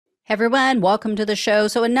Everyone, welcome to the show.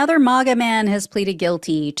 So, another MAGA man has pleaded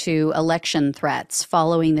guilty to election threats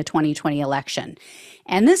following the 2020 election.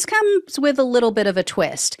 And this comes with a little bit of a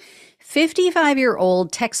twist.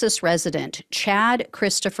 55-year-old Texas resident Chad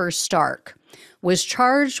Christopher Stark was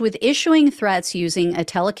charged with issuing threats using a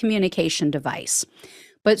telecommunication device.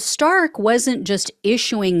 But Stark wasn't just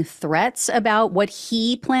issuing threats about what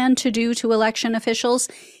he planned to do to election officials.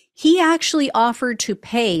 He actually offered to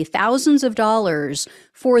pay thousands of dollars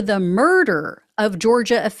for the murder of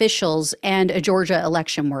Georgia officials and a Georgia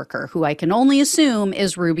election worker, who I can only assume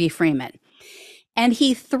is Ruby Freeman. And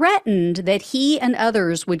he threatened that he and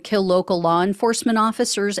others would kill local law enforcement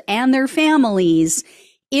officers and their families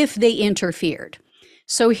if they interfered.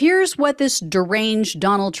 So here's what this deranged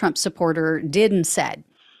Donald Trump supporter did and said.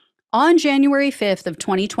 On January 5th of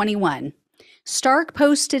 2021, Stark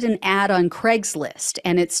posted an ad on Craigslist,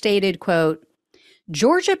 and it stated, quote,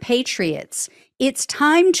 "Georgia Patriots, it's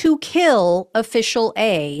time to kill Official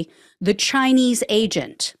A, the Chinese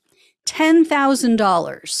agent.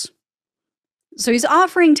 $10,000. So he's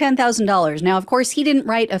offering $10,000. Now, of course, he didn't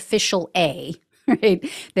write Official A, right?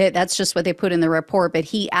 That's just what they put in the report, but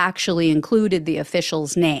he actually included the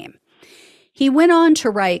official's name. He went on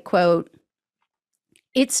to write, quote,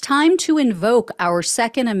 "It's time to invoke our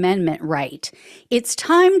Second Amendment right. It's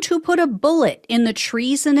time to put a bullet in the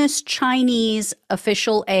treasonous Chinese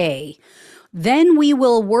Official A. Then we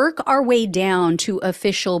will work our way down to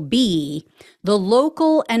Official B, the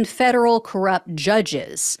local and federal corrupt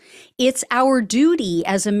judges. It's our duty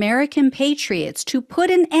as American patriots to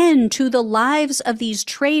put an end to the lives of these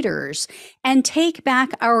traitors and take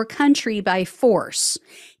back our country by force.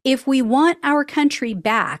 If we want our country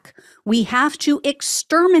back, we have to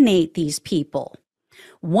exterminate these people.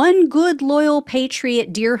 One good loyal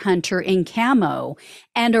patriot deer hunter in camo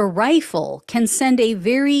and a rifle can send a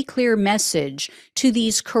very clear message to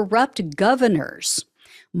these corrupt governors.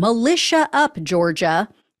 Militia up, Georgia.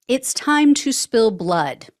 It's time to spill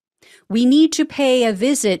blood. We need to pay a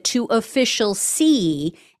visit to Official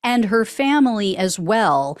C and her family as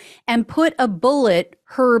well and put a bullet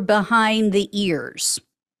her behind the ears.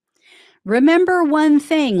 Remember one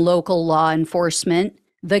thing, local law enforcement,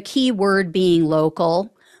 the key word being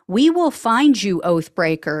local. We will find you, oath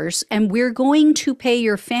breakers, and we're going to pay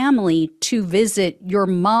your family to visit your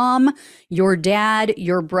mom, your dad,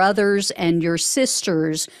 your brothers, and your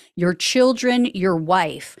sisters, your children, your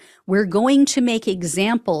wife. We're going to make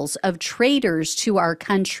examples of traitors to our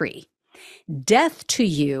country. Death to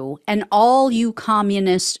you and all you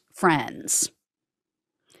communist friends."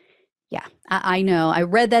 Yeah, I know. I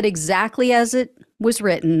read that exactly as it was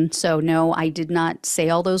written. So no, I did not say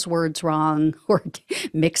all those words wrong or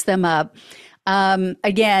mix them up.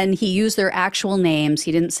 Again, he used their actual names.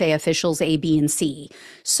 He didn't say officials A, B, and C.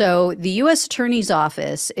 So the U.S. Attorney's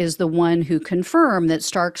Office is the one who confirmed that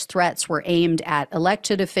Stark's threats were aimed at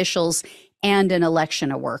elected officials and an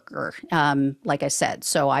election worker, like I said.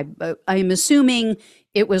 So I'm assuming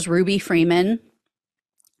it was Ruby Freeman,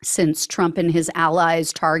 since Trump and his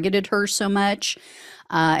allies targeted her so much.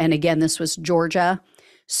 And again, this was Georgia.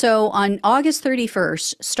 So on August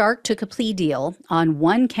 31st, Stark took a plea deal on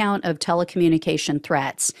one count of telecommunication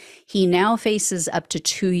threats. He now faces up to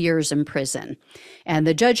 2 years in prison. And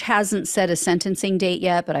the judge hasn't set a sentencing date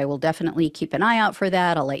yet, but I will definitely keep an eye out for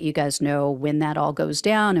that. I'll let you guys know when that all goes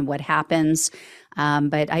down and what happens.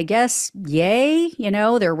 But I guess, yay,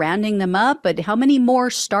 they're rounding them up. But how many more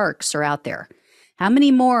Starks are out there? How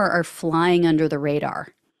many more are flying under the radar?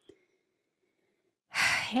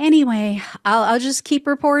 Anyway, I'll just keep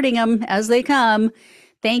reporting them as they come.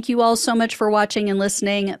 Thank you all so much for watching and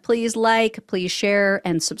listening. Please like, please share,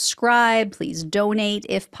 and subscribe. Please donate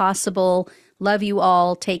if possible. Love you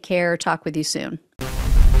all. Take care. Talk with you soon.